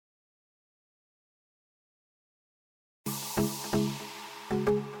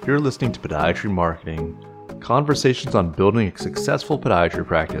You're listening to Podiatry Marketing, conversations on building a successful podiatry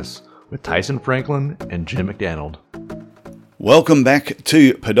practice with Tyson Franklin and Jim McDonald. Welcome back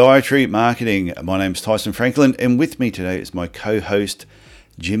to Podiatry Marketing. My name's Tyson Franklin, and with me today is my co-host,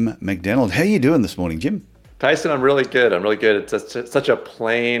 Jim McDonald. How are you doing this morning, Jim? Tyson, I'm really good. It's such a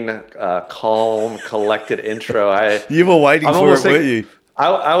plain, calm, collected intro. You were waiting for it, weren't you?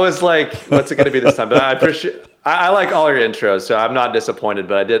 I was like, what's it going to be this time? But I appreciate. I like all your intros, so I'm not disappointed.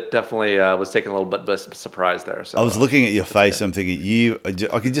 But I definitely was taken a little bit surprised there. So I was looking at your face. I'm thinking,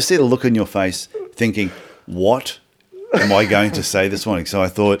 I could just see the look on your face, thinking, what am I going to say this morning? So I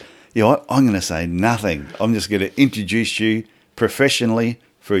thought, you know what? I'm going to say nothing. I'm just going to introduce you professionally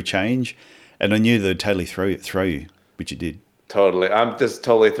for a change. And I knew they'd totally throw you, which you did. Totally. I'm just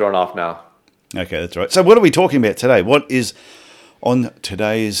totally thrown off now. Okay, that's right. So what are we talking about today? What is on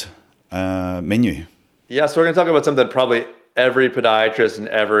today's menu? Yeah, so we're going to talk about something that probably every podiatrist and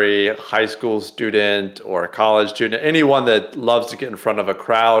every high school student or college student, anyone that loves to get in front of a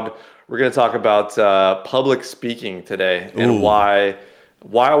crowd, we're going to talk about public speaking today and why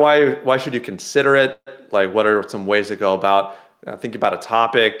should you consider it? Like, what are some ways to go about thinking about a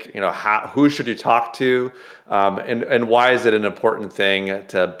topic? You know, who should you talk to, and why is it an important thing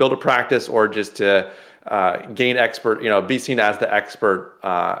to build a practice or just to gain expert? Be seen as the expert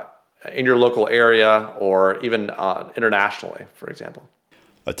in your local area or even internationally, for example.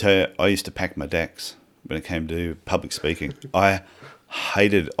 I tell you, I used to pack my decks when it came to public speaking. I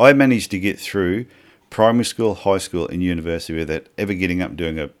hated it. I managed to get through primary school, high school, and university without ever getting up and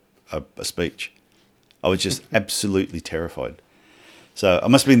doing a speech. I was just absolutely terrified. So I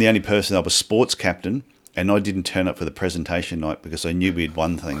must have been the only person. I was sports captain, and I didn't turn up for the presentation night because I knew we had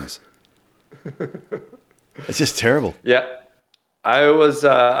won things. It's just terrible. Yeah. I was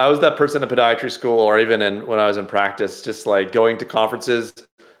that person in podiatry school, or even when I was in practice, just like going to conferences,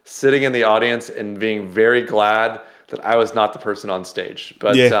 sitting in the audience and being very glad that I was not the person on stage.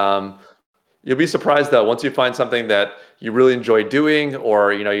 But you'll be surprised though, once you find something that you really enjoy doing,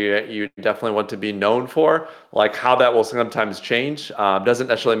 or you definitely want to be known for, like how that will sometimes change. Doesn't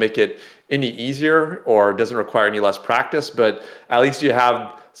necessarily make it any easier or doesn't require any less practice, but at least you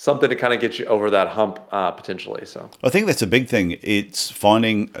have something to kind of get you over that hump potentially. So I think that's a big thing. It's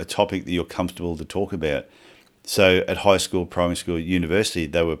finding a topic that you're comfortable to talk about. So at high school, primary school, university,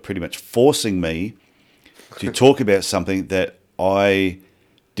 they were pretty much forcing me to talk about something that I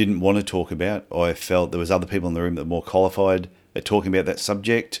didn't want to talk about. I felt there was other people in the room that were more qualified at talking about that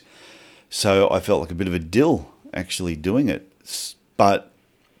subject. So I felt like a bit of a dill actually doing it. But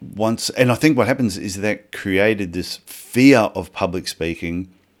and I think what happens is that created this fear of public speaking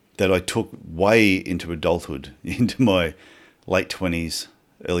that I took way into adulthood, into my late 20s,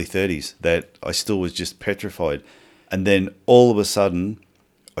 early 30s, that I still was just petrified. And then all of a sudden,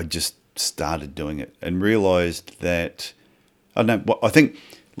 I just started doing it and realized that, I don't know, I think,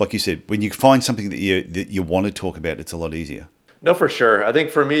 like you said, when you find something that you want to talk about, it's a lot easier. No, for sure. I think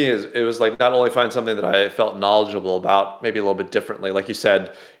for me, it was like not only find something that I felt knowledgeable about, maybe a little bit differently. Like you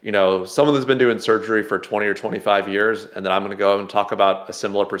said, someone that's been doing surgery for 20 or 25 years, and then I'm going to go and talk about a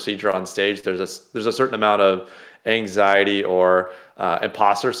similar procedure on stage. There's a certain amount of anxiety or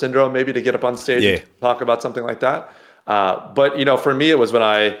imposter syndrome, maybe, to get up on stage and talk about something like that. But for me, it was when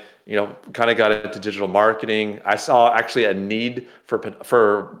I kind of got into digital marketing. I saw actually a need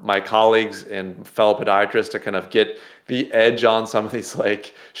for my colleagues and fellow podiatrists to kind of get the edge on some of these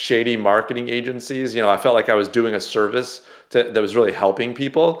like shady marketing agencies. I felt like I was doing a service that was really helping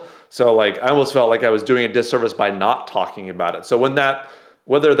people. So like I almost felt like I was doing a disservice by not talking about it. So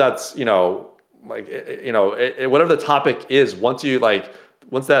whether that's whatever the topic is, once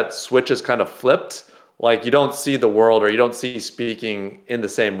that switch is kind of flipped, like you don't see the world or you don't see speaking in the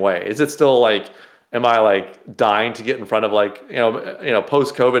same way. Is it still like, am I like dying to get in front of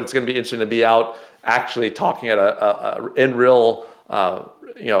post COVID? It's going to be interesting to be out actually talking at a in real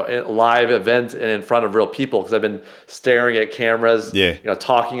live event and in front of real people, because I've been staring at cameras,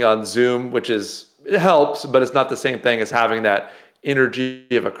 talking on Zoom, which it helps, but it's not the same thing as having that energy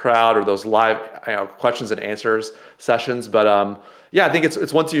of a crowd or those live questions and answers sessions. But I think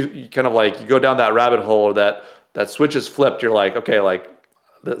it's once you kind of like you go down that rabbit hole, or that switch is flipped, you're like, okay, like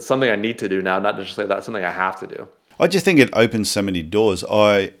that's something I need to do now, not necessarily that's something I have to do. I just think it opens so many doors.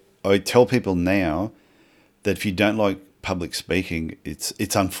 I tell people now that if you don't like public speaking,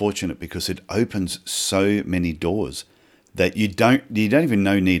 it's unfortunate, because it opens so many doors that you don't even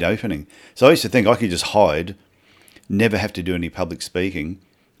know need opening. So I used to think I could just hide, never have to do any public speaking.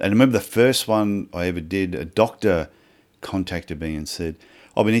 And I remember the first one I ever did, a doctor contacted me and said,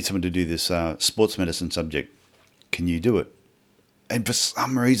 we need someone to do this sports medicine subject. Can you do it? And for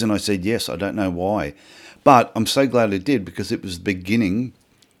some reason I said yes. I don't know why. But I'm so glad I did, because it was the beginning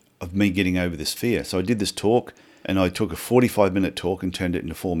of me getting over this fear. So I did this talk, and I took a 45-minute talk and turned it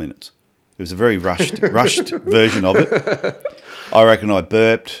into 4 minutes. It was a very rushed version of it. I reckon I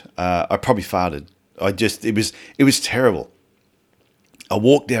burped. I probably farted. It was terrible. I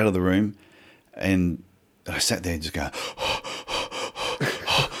walked out of the room, and I sat there and just going, oh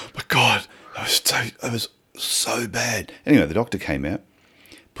my God, that was so bad. Anyway, the doctor came out,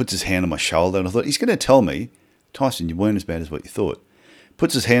 puts his hand on my shoulder, and I thought, he's going to tell me, Tyson, you weren't as bad as what you thought.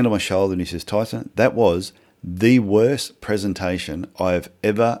 Puts his hand on my shoulder and he says, Tyson, that was the worst presentation I've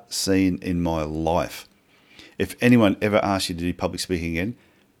ever seen in my life. If anyone ever asks you to do public speaking again,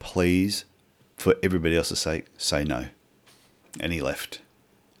 please, for everybody else's sake, say no. And he left.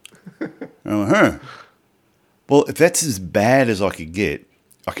 Well, if that's as bad as I could get,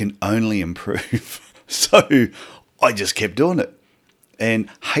 I can only improve. So I just kept doing it and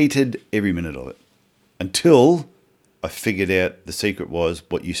hated every minute of it until I figured out the secret was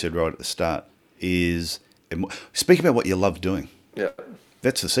what you said right at the start is speak about what you love doing. Yeah.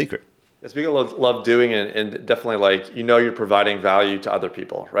 That's the secret. Speaking of love doing, and definitely like, you're providing value to other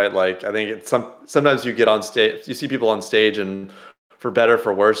people, right? Like, I think it's sometimes you get on stage, you see people on stage, and for better,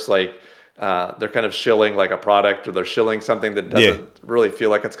 for worse, like they're kind of shilling like a product, or they're shilling something that doesn't really feel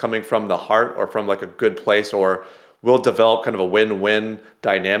like it's coming from the heart or from like a good place, or will develop kind of a win-win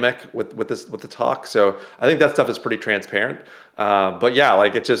dynamic with the talk. So I think that stuff is pretty transparent. But yeah,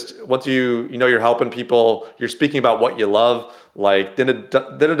 like it just, once you're helping people, you're speaking about what you love, like then it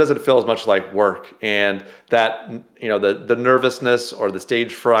doesn't feel as much like work. And that, the nervousness or the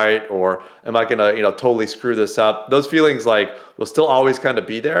stage fright, or am I gonna, totally screw this up? Those feelings like will still always kind of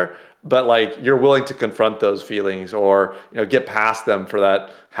be there, but like you're willing to confront those feelings, or, get past them for that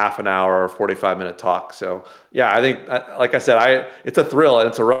half an hour or 45-minute talk. So yeah, I think, like I said, it's a thrill, and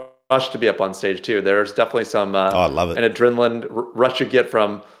it's a rush to be up on stage too. There's definitely some I love it. an adrenaline rush you get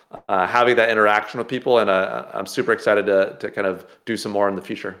from having that interaction with people, and I'm super excited to kind of do some more in the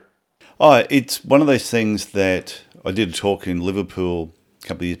future. Oh, it's one of those things that I did a talk in Liverpool a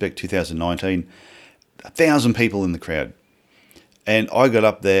couple of years back, 2019, 1,000 people in the crowd. And I got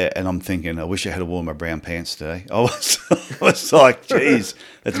up there and I'm thinking, I wish I had worn my brown pants today. I was like, geez,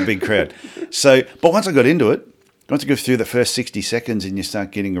 that's a big crowd. So, but once I got into it, once you go through the first 60 seconds and you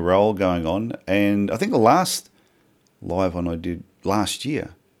start getting a roll going on, and I think the last live one I did last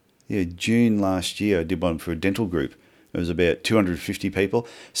year, June last year, I did one for a dental group. It was about 250 people.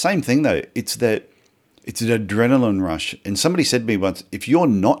 Same thing though, it's an adrenaline rush. And somebody said to me once, if you're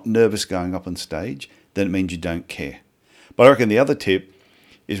not nervous going up on stage, then it means you don't care. But I reckon the other tip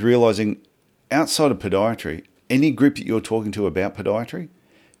is realizing outside of podiatry, any group that you're talking to about podiatry,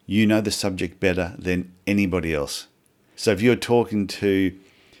 you know the subject better than anybody else. So if you're talking to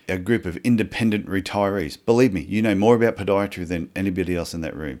a group of independent retirees, believe me, you know more about podiatry than anybody else in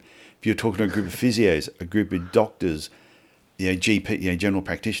that room. If you're talking to a group of physios, a group of doctors, GP, general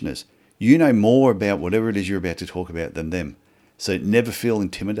practitioners, you know more about whatever it is you're about to talk about than them. So never feel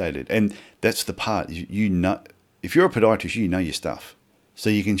intimidated. And that's the part, you know. If you're a podiatrist, you know your stuff. So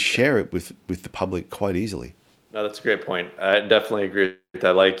you can share it with the public quite easily. No, that's a great point. I definitely agree with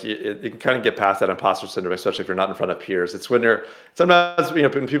that. Like you can kind of get past that imposter syndrome, especially if you're not in front of peers. It's when sometimes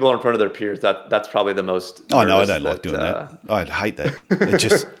when people are in front of their pears, that's probably the most. Oh no, I don't like doing that. I'd hate that. It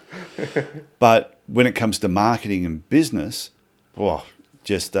just. But when it comes to marketing and business,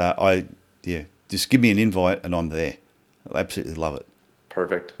 just give me an invite and I'm there. I absolutely love it.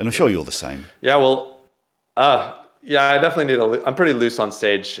 Perfect. And I'm sure you're the same. Yeah, well. Yeah, I definitely I'm pretty loose on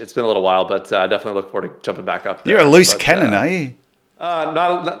stage. It's been a little while, but I definitely look forward to jumping back up there. You're a loose cannon, are you?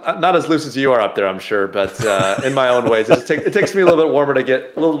 Not as loose as you are up there, I'm sure, but in my own ways. It takes me a little bit longer to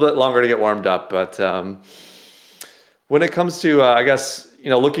get warmed up. But when it comes to, I guess,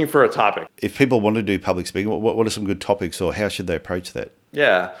 looking for a topic. If people want to do public speaking, what are some good topics, or how should they approach that?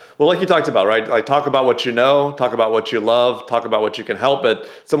 Yeah. Well, like you talked about, right? Like talk about what you know, talk about what you love, talk about what you can help. But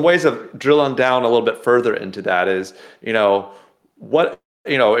some ways of drilling down a little bit further into that is, if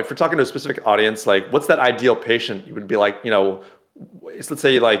you're talking to a specific audience, like what's that ideal patient you would be like, let's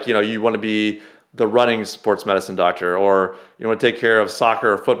say like, you want to be the running sports medicine doctor, or you want to take care of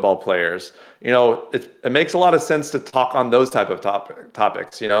soccer or football players. It makes a lot of sense to talk on those type of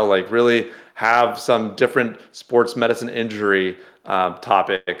topics, like really have some different sports medicine injury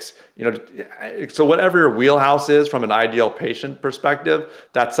topics, so whatever your wheelhouse is from an ideal patient perspective,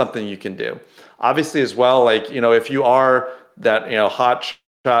 that's something you can do. Obviously as well, like, if you are that, hot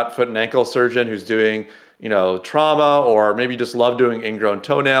shot foot and ankle surgeon who's doing, trauma, or maybe you just love doing ingrown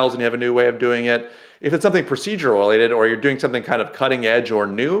toenails and you have a new way of doing it. If it's something procedural related, or you're doing something kind of cutting edge or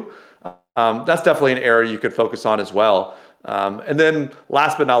new, that's definitely an area you could focus on as well. And then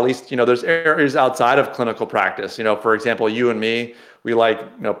last but not least, there's areas outside of clinical practice. For example, you and me, we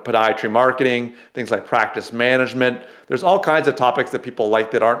like, podiatry marketing, things like practice management. There's all kinds of topics that people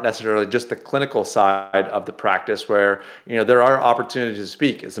like that aren't necessarily just the clinical side of the practice, where, there are opportunities to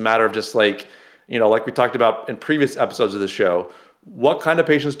speak. It's a matter of just like we talked about in previous episodes of the show, what kind of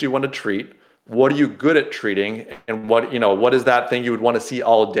patients do you want to treat? What are you good at treating? And what is that thing you would want to see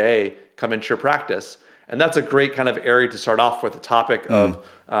all day come into your practice? And that's a great kind of area to start off with, the topic of,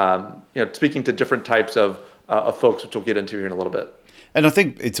 speaking to different types of folks, which we'll get into here in a little bit. And I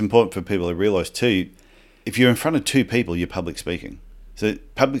think it's important for people to realize too, if you're in front of two people, you're public speaking. So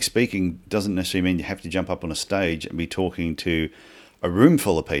public speaking doesn't necessarily mean you have to jump up on a stage and be talking to a room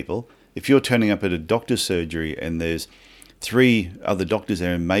full of people. If you're turning up at a doctor's surgery and there's 3 other doctors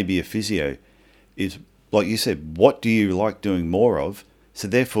there and maybe a physio, is like you said, what do you like doing more of? So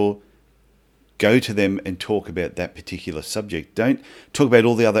therefore, go to them and talk about that particular subject. Don't talk about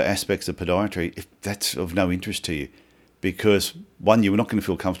all the other aspects of podiatry if that's of no interest to you, because one, you're not going to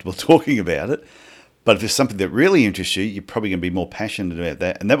feel comfortable talking about it. But if it's something that really interests you, you're probably going to be more passionate about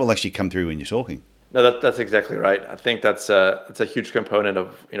that, and that will actually come through when you're talking. No, that's exactly right. I think that's a huge component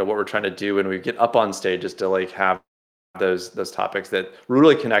of what we're trying to do when we get up on stage, is to like have those topics that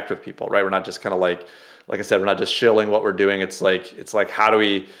really connect with people, right? We're not just kind of like I said, we're not just shilling what we're doing. It's like how do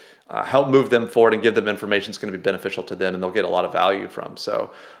we help move them forward and give them information that's going to be beneficial to them and they'll get a lot of value from.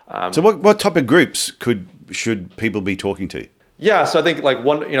 So what type of groups should people be talking to? Yeah, so I think like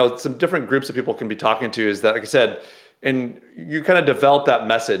some different groups that people can be talking to is that, like I said, and you kind of develop that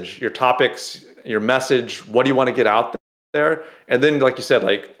message, your topics, your message, what do you want to get out there? And then, like you said,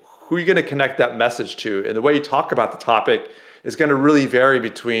 like who are you going to connect that message to? And the way you talk about the topic is going to really vary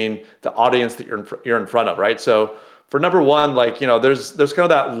between the audience that you're in front of, right? So for number one, like, there's kind of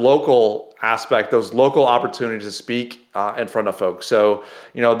that local aspect, those local opportunities to speak in front of folks. So,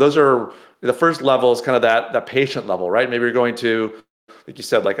 those are the first level, is kind of that patient level, right? Maybe you're going to, like you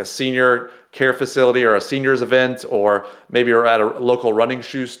said, like a senior care facility or a seniors event, or maybe you're at a local running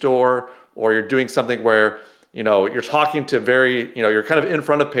shoe store, or you're doing something where, you're talking to you're kind of in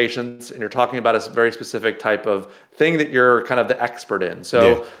front of patients and you're talking about a very specific type of thing that you're kind of the expert in.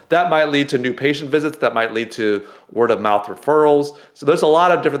 So that might lead to new patient visits, that might lead to word of mouth referrals. So there's a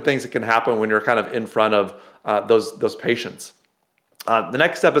lot of different things that can happen when you're kind of in front of those patients. The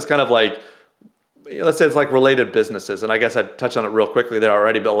next step is kind of like, let's say it's like related businesses. And I guess I touched on it real quickly there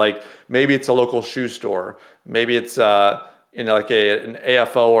already, but like maybe it's a local shoe store. Maybe it's like an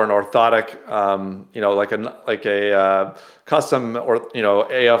AFO or an orthotic, like a custom or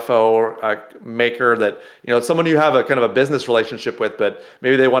AFO maker that someone you have a kind of a business relationship with, but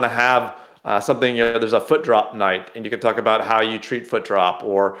maybe they want to have something. There's a foot drop night, and you can talk about how you treat foot drop,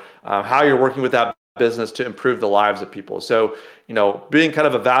 or how you're working with that business to improve the lives of people. So being kind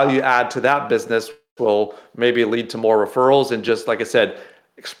of a value add to that business will maybe lead to more referrals, and just like I said,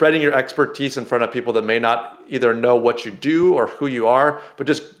 spreading your expertise in front of people that may not either know what you do or who you are, but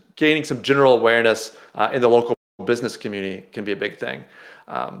just gaining some general awareness in the local business community can be a big thing.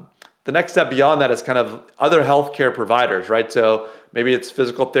 The next step beyond that is kind of other healthcare providers, right? So maybe it's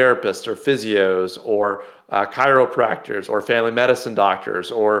physical therapists or physios or chiropractors or family medicine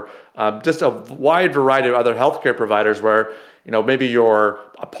doctors, or just a wide variety of other healthcare providers where, maybe you're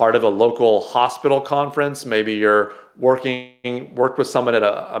a part of a local hospital conference. Maybe you're worked with someone at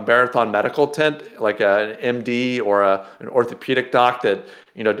a marathon medical tent, like an MD or an orthopedic doc that,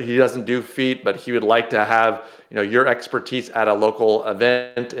 he doesn't do feet, but he would like to have, your expertise at a local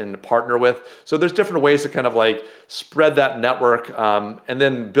event and partner with. So there's different ways to kind of like spread that network, and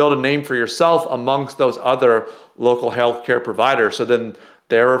then build a name for yourself amongst those other local healthcare providers. So then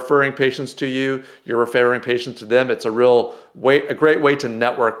they're referring patients to you, you're referring patients to them. It's a great way to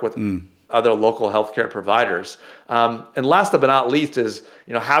network with other local healthcare providers. And last but not least is,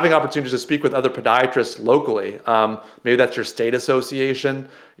 having opportunities to speak with other podiatrists locally. Maybe that's your state association.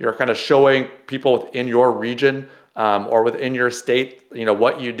 You're kind of showing people within your region or within your state,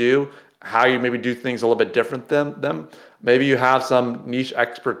 what you do, how you maybe do things a little bit different than them. Maybe you have some niche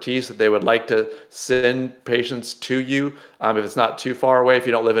expertise that they would like to send patients to you if it's not too far away, if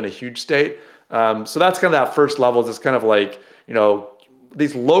you don't live in a huge state. So that's kind of that first level. It's kind of like,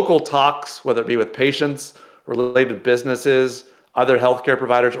 these local talks, whether it be with patients, related businesses, other healthcare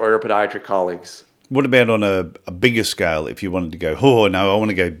providers, or your podiatry colleagues. What about on a bigger scale? If you wanted to go, oh no, I want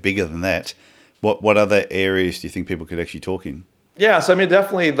to go bigger than that. What other areas do you think people could actually talk in? Yeah, so I mean,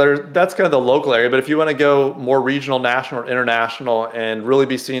 definitely that's kind of the local area. But if you want to go more regional, national, or international, and really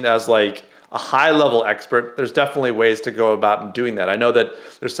be seen as like a high level expert, there's definitely ways to go about doing that. I know that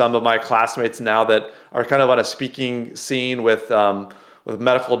there's some of my classmates now that are kind of on a speaking scene with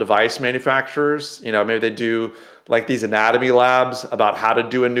medical device manufacturers. You know, maybe they do like these anatomy labs about how to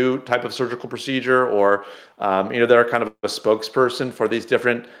do a new type of surgical procedure, or they're kind of a spokesperson for these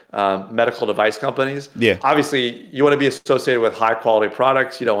different medical device companies. Yeah. Obviously, you want to be associated with high quality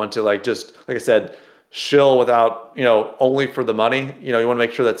products. You don't want to like just like I said, shill without only for the money. You want to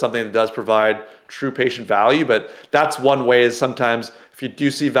make sure that something that does provide true patient value. But that's one way is sometimes if you do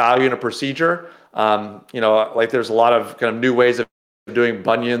see value in a procedure, like there's a lot of kind of new ways of doing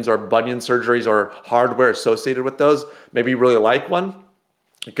bunions or bunion surgeries or hardware associated with those. Maybe you really like one,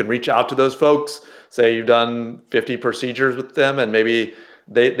 you can reach out to those folks, say you've done 50 procedures with them, and maybe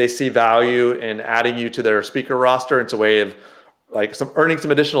they see value in adding you to their speaker roster. It's a way of like earning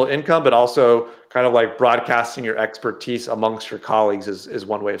some additional income, but also kind of like broadcasting your expertise amongst your colleagues is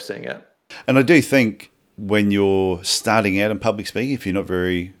one way of seeing it. And I do think when you're starting out in public speaking, if you're not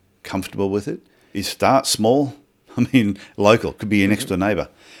very comfortable with it, is start small. I mean, local, could be your next door neighbor,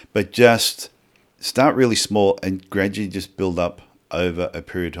 but just start really small and gradually just build up over a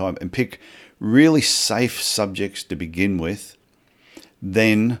period of time and pick really safe subjects to begin with,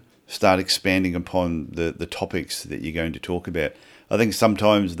 then start expanding upon the topics that you're going to talk about. I think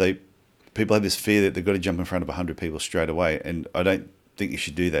sometimes people have this fear that they've got to jump in front of 100 people straight away, and I don't think you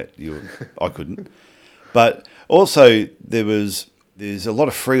should do that. I couldn't. But also there's a lot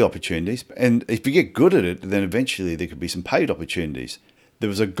of free opportunities, and if you get good at it, then eventually there could be some paid opportunities. There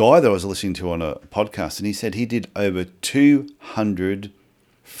was a guy that I was listening to on a podcast, and he said he did over 200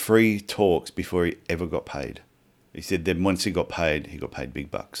 free talks before he ever got paid. He said that once he got paid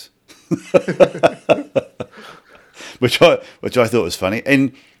big bucks. which I thought was funny.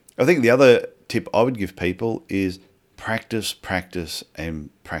 And I think the other tip I would give people is practice, and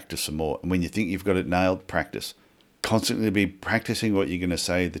practice some more. And when you think you've got it nailed, practice. Constantly be practicing what you're going to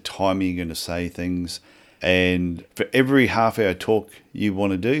say, the timing you're going to say things. And for every half-hour talk you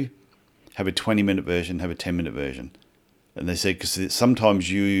want to do, have a 20-minute version, have a 10-minute version. And they say, because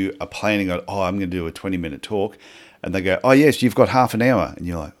sometimes you are planning on, I'm going to do a 20-minute talk. And they go, yes, you've got half an hour. And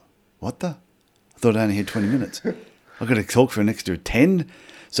you're like, what the? I thought I only had 20 minutes. I've got to talk for an extra 10.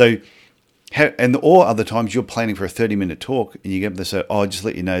 So, or other times you're planning for a 30-minute talk and you get them to say, just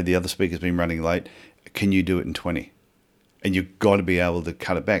let you know the other speaker's been running late. Can you do it in 20? And you've got to be able to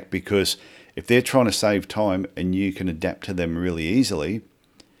cut it back, because if they're trying to save time and you can adapt to them really easily,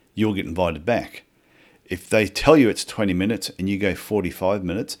 you'll get invited back. If they tell you it's 20 minutes and you go 45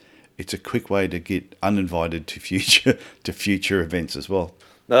 minutes, it's a quick way to get uninvited to future events as well.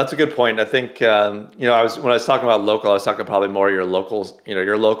 No, that's a good point. I think when I was talking about local, I was talking probably more your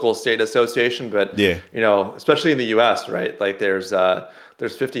local state association, but yeah, especially in the U.S., right? Like there's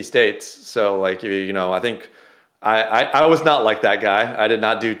 50 states, so like I think I was not like that guy. I did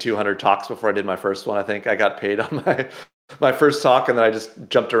not do 200 talks before I did my first one. I think I got paid on my first talk, and then I just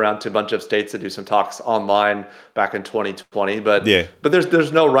jumped around to a bunch of states to do some talks online back in 2020. But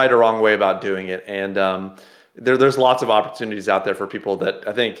there's no right or wrong way about doing it, and there's lots of opportunities out there for people that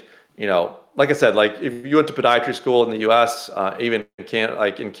I think like I said, like if you went to podiatry school in the U.S., even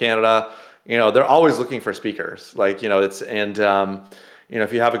in Canada, they're always looking for speakers. Like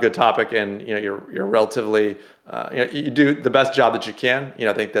if you have a good topic and you're relatively you do the best job that you can.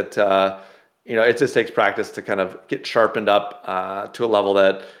 I think that it just takes practice to kind of get sharpened up to a level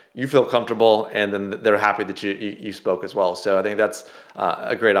that you feel comfortable, and then they're happy that you spoke as well. So I think that's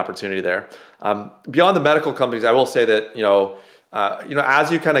a great opportunity there. Beyond the medical companies, I will say that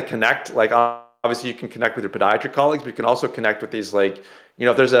as you kind of connect, like obviously you can connect with your podiatry colleagues, but you can also connect with these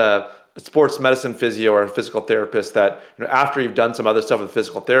if there's a sports medicine physio or a physical therapist that after you've done some other stuff with a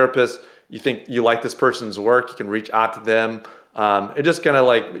physical therapist, you think you like this person's work, you can reach out to them. It just kind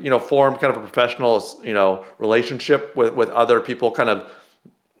of form kind of a professional relationship with other people kind of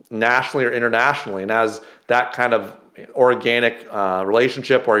nationally or internationally. And as that kind of organic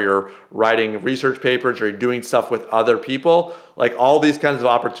relationship where you're writing research papers or you're doing stuff with other people, like all these kinds of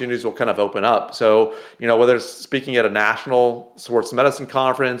opportunities will kind of open up. So, whether it's speaking at a national sports medicine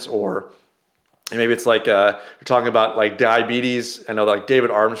conference, or maybe it's like you're talking about like diabetes. I know like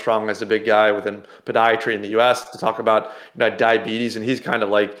David Armstrong is a big guy within podiatry in the US to talk about diabetes, and he's kind of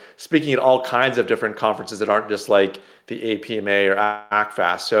like speaking at all kinds of different conferences that aren't just like the APMA or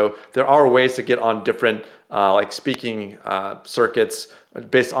ACFAS. So there are ways to get on different like speaking circuits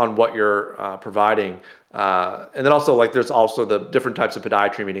based on what you're providing. And then also like there's also the different types of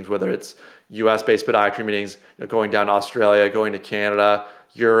podiatry meetings, whether it's US based podiatry meetings, going down to Australia, going to Canada,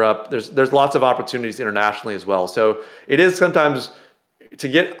 Europe. There's lots of opportunities internationally as well. So it is sometimes to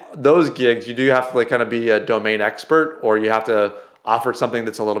get those gigs, you do have to like kind of be a domain expert, or you have to offer something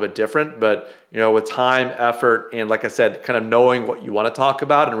that's a little bit different. But with time, effort, and like I said, kind of knowing what you want to talk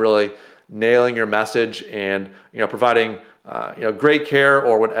about and really nailing your message, and providing great care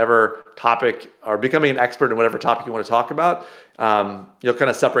or whatever topic, or becoming an expert in whatever topic you want to talk about, you'll kind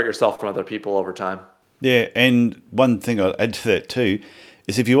of separate yourself from other people over time. Yeah, and one thing I'll add to that too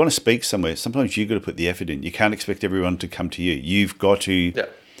is if you want to speak somewhere, sometimes you've got to put the effort in. You can't expect everyone to come to you. You've got to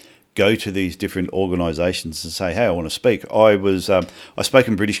go to these different organisations and say, hey, I want to speak. I spoke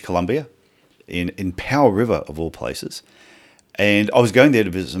in British Columbia, in Powell River of all places, and I was going there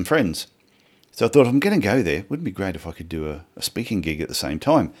to visit some friends. So I thought, I'm going to go there. Wouldn't it be great if I could do a speaking gig at the same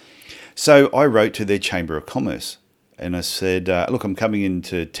time? So I wrote to their Chamber of Commerce and I said, look, I'm coming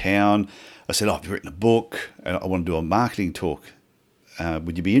into town. I said, I've written a book and I want to do a marketing talk.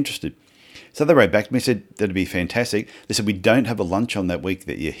 Would you be interested? So they wrote back to me and said, that'd be fantastic. They said, we don't have a lunch on that week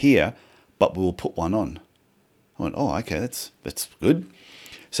that you're here, but we'll put one on. I went, oh, okay, that's good.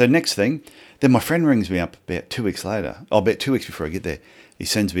 So next thing, then my friend rings me up about 2 weeks later. Oh, about 2 weeks before I get there. He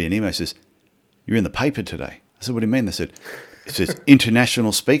sends me an email and says, you're in the paper today. I said, what do you mean? They said, it says,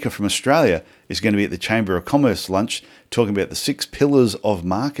 international speaker from Australia is going to be at the Chamber of Commerce lunch talking about the 6 pillars of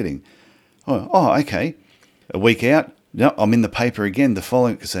marketing. Oh, okay. A week out, no, I'm in the paper again the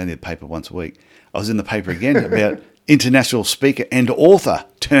following, because I only had paper once a week. I was in the paper again about international speaker and author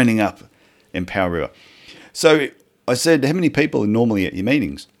turning up in Powell River. So I said, how many people are normally at your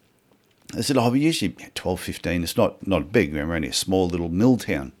meetings? They said, we usually 12, 15. It's not big. We're only a small little mill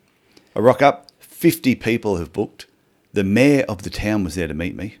town. I rock up, 50 people have booked. The mayor of the town was there to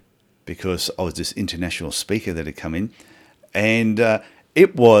meet me because I was this international speaker that had come in. And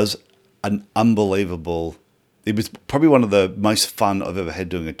it was an unbelievable, it was probably one of the most fun I've ever had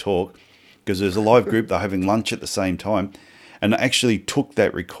doing a talk, because there's a live group, they're having lunch at the same time. And I actually took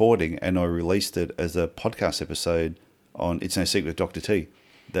that recording and I released it as a podcast episode on It's No Secret with Dr. T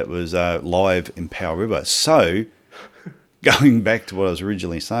that was live in Powell River. So going back to what I was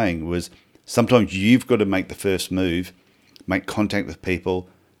originally saying was sometimes you've got to make the first move, make contact with people,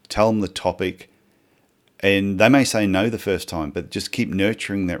 tell them the topic, and they may say no the first time, but just keep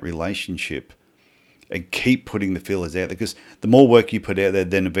nurturing that relationship and keep putting the feelers out there, because the more work you put out there,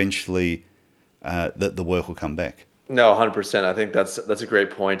 then eventually the work will come back. No, 100%. I think that's a great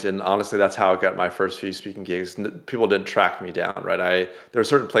point. And honestly, that's how I got my first few speaking gigs. People didn't track me down, right? There were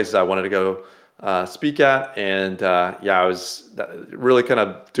certain places I wanted to go speak at. And I was really kind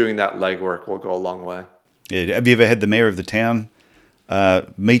of doing that legwork will go a long way. Yeah. Have you ever had the mayor of the town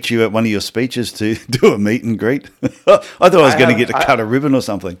meet you at one of your speeches to do a meet and greet? I thought I was going to get to cut a ribbon or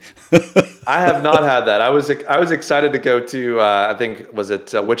something. I have not had that. I was excited to go to I think was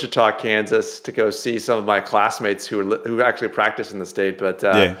it Wichita, Kansas, to go see some of my classmates who actually practice in the state. But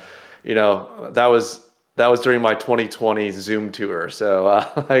that was during my 2020 Zoom tour. So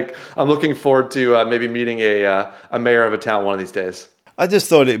I'm looking forward to maybe meeting a mayor of a town one of these days. I just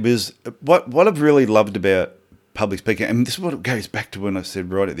thought it was what I've really loved about public speaking, and this is what it goes back to when I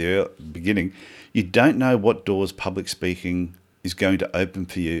said right at the beginning, you don't know what doors public speaking is going to open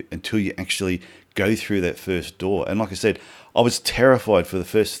for you until you actually go through that first door. And like I said, I was terrified for the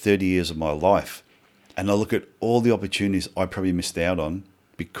first 30 years of my life. And I look at all the opportunities I probably missed out on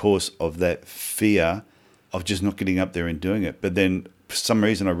because of that fear of just not getting up there and doing it. But then for some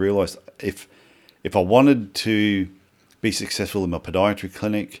reason I realized if I wanted to be successful in my podiatry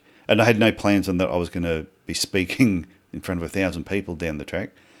clinic, and I had no plans on that I was going to be speaking in front of 1,000 people down the track,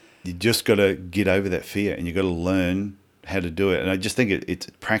 you just got to get over that fear and you got to learn how to do it. And I just think it's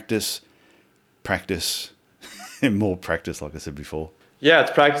practice, and more practice, like I said before. Yeah,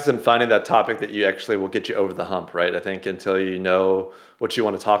 it's practice and finding that topic that you actually will get you over the hump, right? I think until you know what you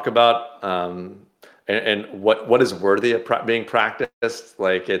want to talk about, and what is worthy of being practiced,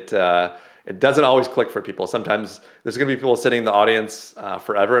 like it doesn't always click for people. Sometimes there's going to be people sitting in the audience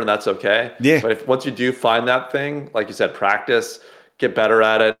forever, and that's okay. Yeah. But once you do find that thing, like you said, practice, get better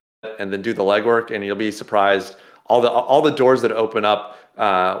at it, and then do the legwork, and you'll be surprised all the doors that open up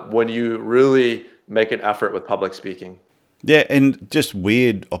when you really make an effort with public speaking. Yeah, and just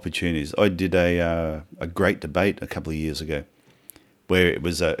weird opportunities. I did a great debate a couple of years ago, where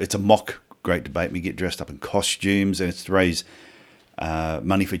it's a mock great debate. We get dressed up in costumes, and it's to raise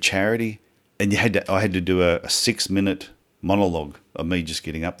money for charity. And I had to do a 6-minute monologue of me just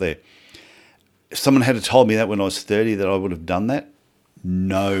getting up there. if someone had told me that when I was 30 that I would have done that,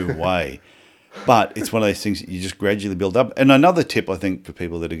 no way. But it's one of those things that you just gradually build up. And another tip, I think, for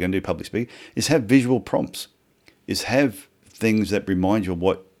people that are going to do public speaking is have visual prompts, is have things that remind you of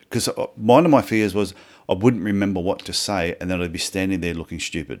what, because one of my fears was I wouldn't remember what to say and then I'd be standing there looking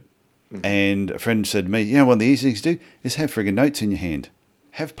stupid. Mm-hmm. And a friend said to me, one of the easy things to do is have friggin' notes in your hand.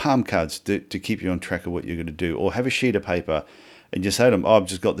 Have palm cards to keep you on track of what you're going to do, or have a sheet of paper and just say to them, I've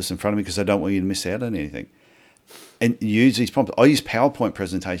just got this in front of me because I don't want you to miss out on anything. And use these prompts. I use PowerPoint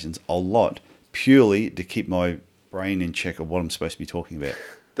presentations a lot purely to keep my brain in check of what I'm supposed to be talking about.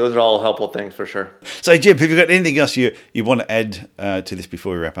 Those are all helpful things for sure. So, Jim, have you got anything else you want to add to this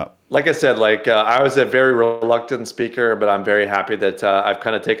before we wrap up? Like I said, I was a very reluctant speaker, but I'm very happy that I've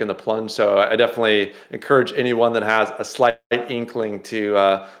kind of taken the plunge. So I definitely encourage anyone that has a slight inkling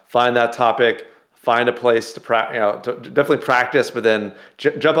to find that topic, find a place to definitely practice, but then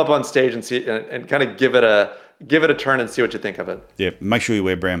jump up on stage and see and kind of give it a turn and see what you think of it. Yeah, make sure you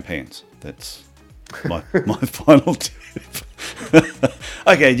wear brown pants. That's my final tip.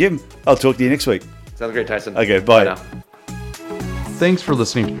 Okay, Jim, I'll talk to you next week. Sounds great, Tyson. Okay, bye. Now. Thanks for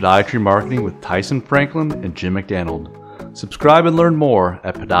listening to Podiatry Marketing with Tyson Franklin and Jim McDaniel. Subscribe and learn more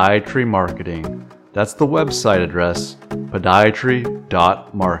at Podiatry Marketing. That's the website address,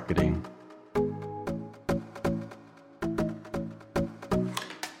 podiatry.marketing.